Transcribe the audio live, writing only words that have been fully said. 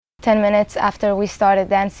10 minutes after we started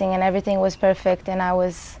dancing and everything was perfect and I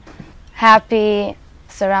was happy,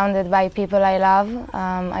 surrounded by people I love,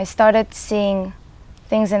 I started seeing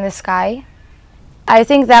things in the sky. I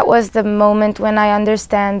think that was the moment when I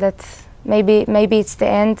understand that maybe it's the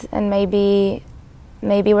end and maybe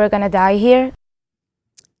we're gonna die here.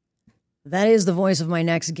 That is the voice of my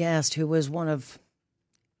next guest, who was one of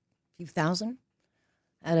a few thousand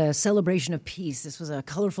at a celebration of peace. This was a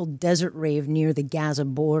colorful desert rave near the Gaza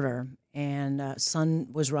border, and sun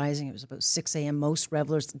was rising. It was about 6 a.m. Most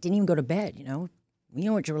revelers didn't even go to bed, you know. You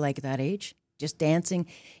know what you were like at that age, just dancing,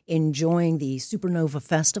 enjoying the Supernova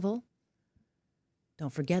Festival.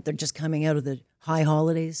 Don't forget, they're just coming out of the high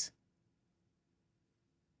holidays,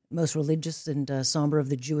 most religious and somber of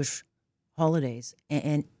the Jewish holidays.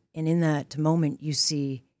 And in that moment, you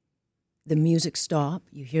see the music stop,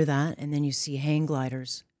 you hear that, and then you see hang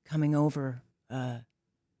gliders coming over, the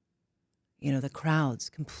crowds,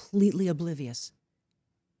 completely oblivious.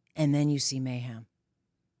 And then you see mayhem.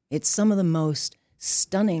 It's some of the most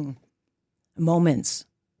stunning moments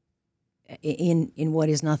in what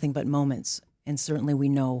is nothing but moments. And certainly we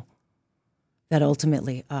know that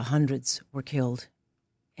ultimately hundreds were killed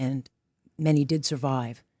and many did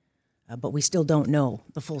survive. But we still don't know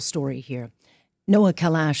the full story here. Noa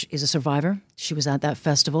Kalash is a survivor. She was at that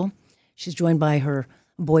festival. She's joined by her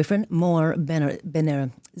boyfriend, Mor Ben-Ezri,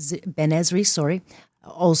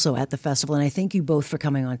 also at the festival. And I thank you both for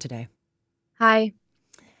coming on today. Hi.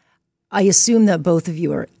 I assume that both of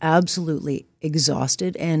you are absolutely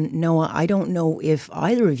exhausted. And Noa, I don't know if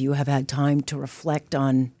either of you have had time to reflect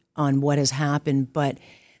on what has happened. But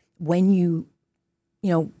when you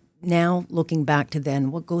now looking back to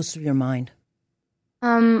then, what goes through your mind?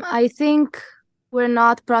 I think we're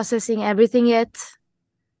not processing everything yet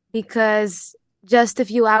because just a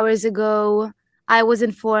few hours ago, I was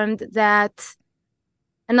informed that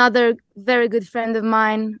another very good friend of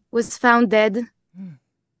mine was found dead.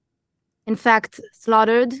 In fact,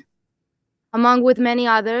 slaughtered, along with many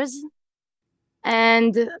others.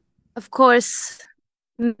 And of course,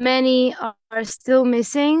 many are still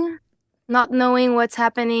missing, not knowing what's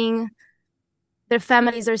happening. Their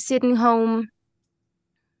families are sitting home,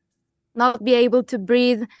 not be able to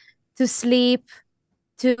breathe, to sleep,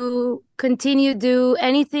 to continue do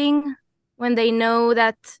anything when they know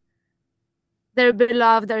that their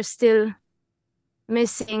beloved are still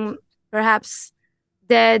missing, perhaps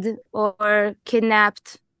dead or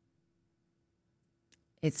kidnapped.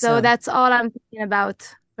 So that's all I'm thinking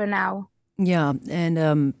about for now. Yeah,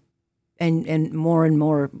 and more and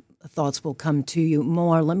more thoughts will come to you.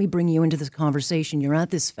 Mor, let me bring you into this conversation. You're at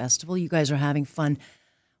this festival. You guys are having fun.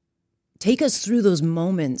 Take us through those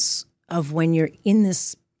moments of when you're in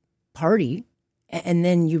this party and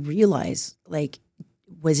then you realize, like,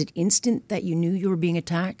 was it instant that you knew you were being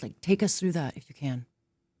attacked? Like, take us through that if you can.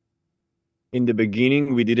 In the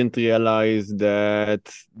beginning, we didn't realize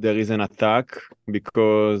that there is an attack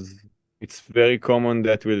because it's very common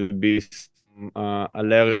that will be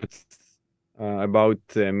alerts about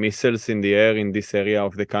missiles in the air in this area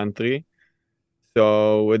of the country.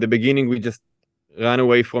 So at the beginning, we just ran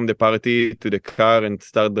away from the party to the car and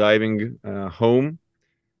start driving home.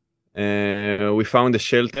 We found a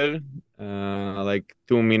shelter like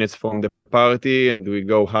 2 minutes from the party, and we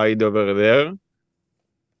go hide over there.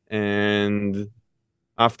 And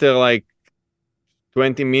after like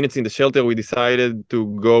 20 minutes in the shelter, we decided to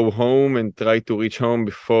go home and try to reach home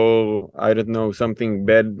before, I don't know, something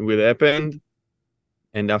bad will happen.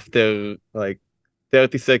 And after like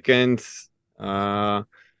 30 seconds, all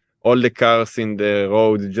the cars in the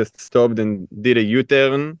road just stopped and did a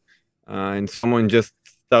U-turn. And someone just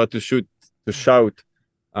started to shout,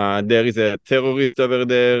 there is a terrorist over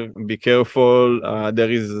there, be careful,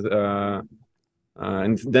 there is...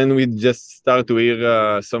 and then we just start to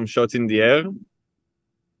hear some shots in the air.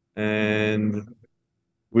 And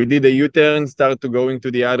we did a U-turn, start to go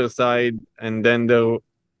into the other side. And then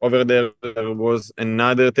over there was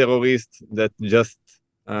another terrorist that just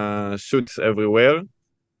shoots everywhere.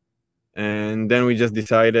 And then we just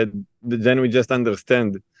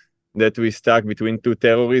understand that we stuck between two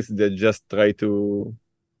terrorists that just try to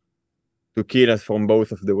kill us from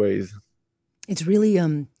both of the ways. It's really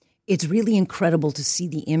incredible to see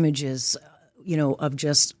the images, of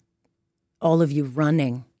just all of you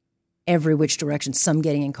running every which direction, some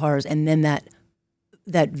getting in cars, and then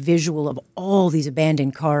that visual of all these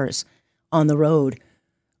abandoned cars on the road,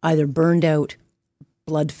 either burned out,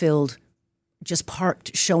 blood-filled, just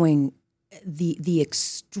parked, showing the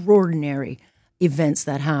extraordinary events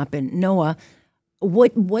that happened. Noa,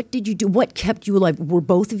 what did you do? What kept you alive?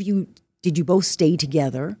 Did you both stay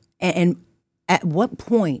together? And At what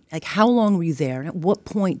point, like how long were you there? And at what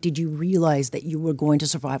point did you realize that you were going to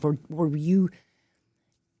survive? Or were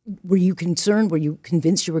you concerned? Were you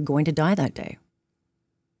convinced you were going to die that day?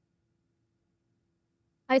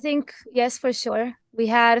 I think, yes, for sure. We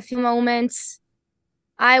had a few moments.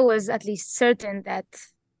 I was at least certain that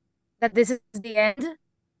this is the end,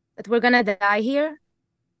 that we're gonna die here.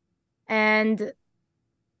 And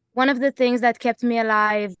one of the things that kept me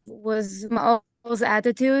alive was Maol's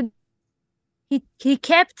attitude. He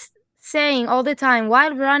kept saying all the time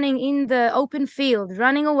while running in the open field,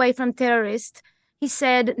 running away from terrorists, he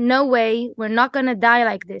said, "No way, we're not gonna die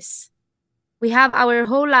like this. We have our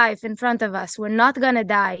whole life in front of us. We're not gonna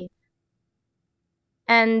die."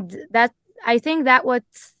 And I think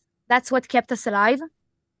that's what kept us alive.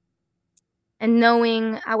 And knowing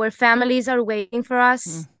our families are waiting for us.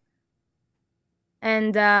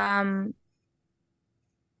 And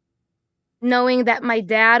knowing that my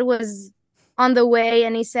dad was on the way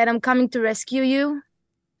and he said, "I'm coming to rescue you,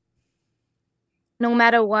 no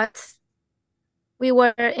matter what." We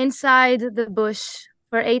were inside the bush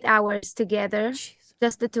for 8 hours together,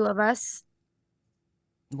 just the two of us.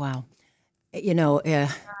 Wow. You know,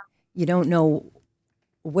 you don't know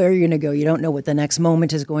where you're going to go. You don't know what the next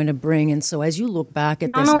moment is going to bring. And so as you look back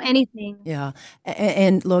at I this... don't know anything. Yeah.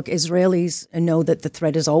 And look, Israelis know that the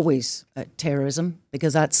threat is always terrorism,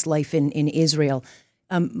 because that's life in Israel.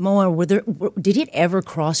 Moa, did it ever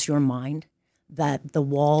cross your mind that the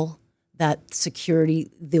wall, that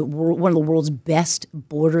security, one of the world's best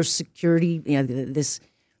border security, this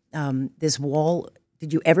wall,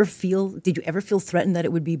 did you ever feel threatened that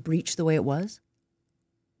it would be breached the way it was?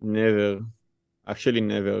 Never. Actually,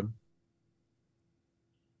 never.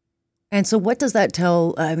 And so what does that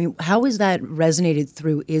tell? I mean, how is that resonated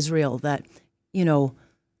through Israel that,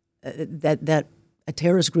 that a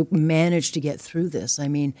terrorist group managed to get through this? I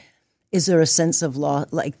mean, is there a sense of law?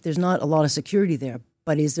 Like, there's not a lot of security there,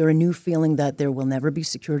 but is there a new feeling that there will never be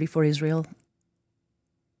security for Israel?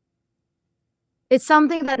 It's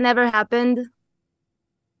something that never happened.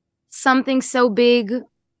 Something so big,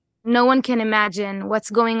 no one can imagine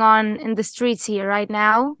what's going on in the streets here right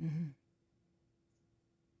now. Mm-hmm.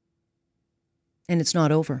 And it's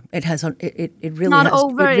not over. It has. It really not has.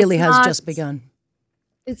 Over. It really has just begun.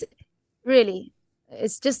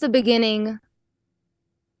 It's just the beginning.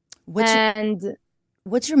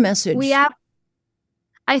 What's your message?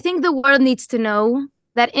 I think the world needs to know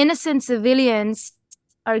that innocent civilians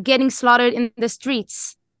are getting slaughtered in the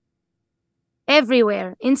streets,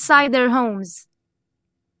 everywhere, inside their homes,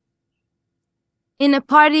 in a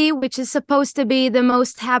party which is supposed to be the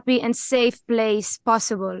most happy and safe place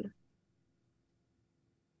possible.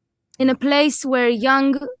 In a place where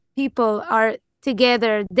young people are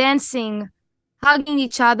together, dancing, hugging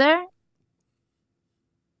each other.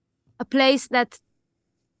 A place that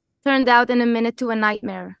turned out in a minute to a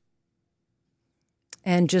nightmare.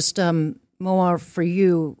 And just, Moar, for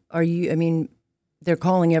you, they're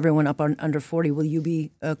calling everyone up under 40. Will you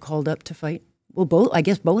be called up to fight? Well, I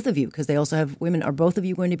guess both of you, because they also have women. Are both of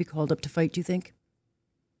you going to be called up to fight, do you think?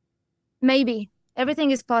 Maybe.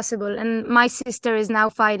 Everything is possible. And my sister is now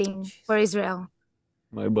fighting for Israel.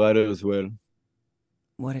 My brother as well.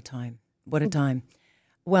 What a time. What a time.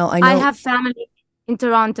 Well, I know. I have family in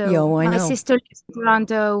Toronto. I know. My sister lives in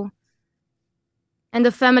Toronto. And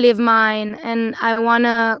a family of mine. And I want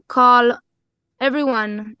to call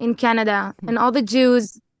everyone in Canada and all the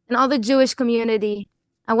Jews and all the Jewish community.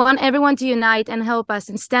 I want everyone to unite and help us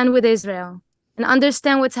and stand with Israel and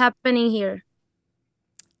understand what's happening here.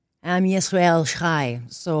 Am Yisrael Chai.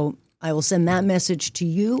 So I will send that message to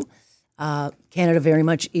you. Canada very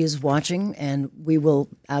much is watching, and we will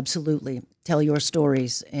absolutely tell your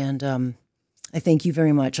stories. And I thank you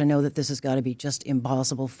very much. I know that this has got to be just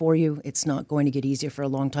impossible for you. It's not going to get easier for a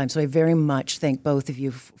long time. So I very much thank both of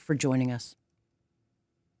you for joining us.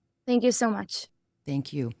 Thank you so much.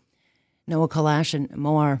 Thank you. Noah Kalash and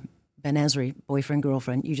Moar Ben Ezri, boyfriend,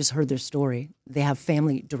 girlfriend, you just heard their story. They have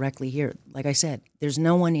family directly here. Like I said, there's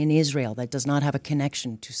no one in Israel that does not have a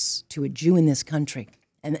connection to a Jew in this country.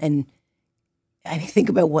 And I mean, think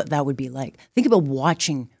about what that would be like. Think about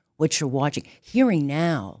watching what you're watching, hearing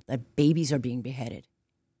now that babies are being beheaded.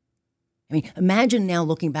 I mean, imagine now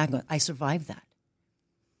looking back, I survived that.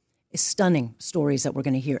 It's stunning stories that we're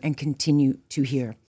going to hear and continue to hear.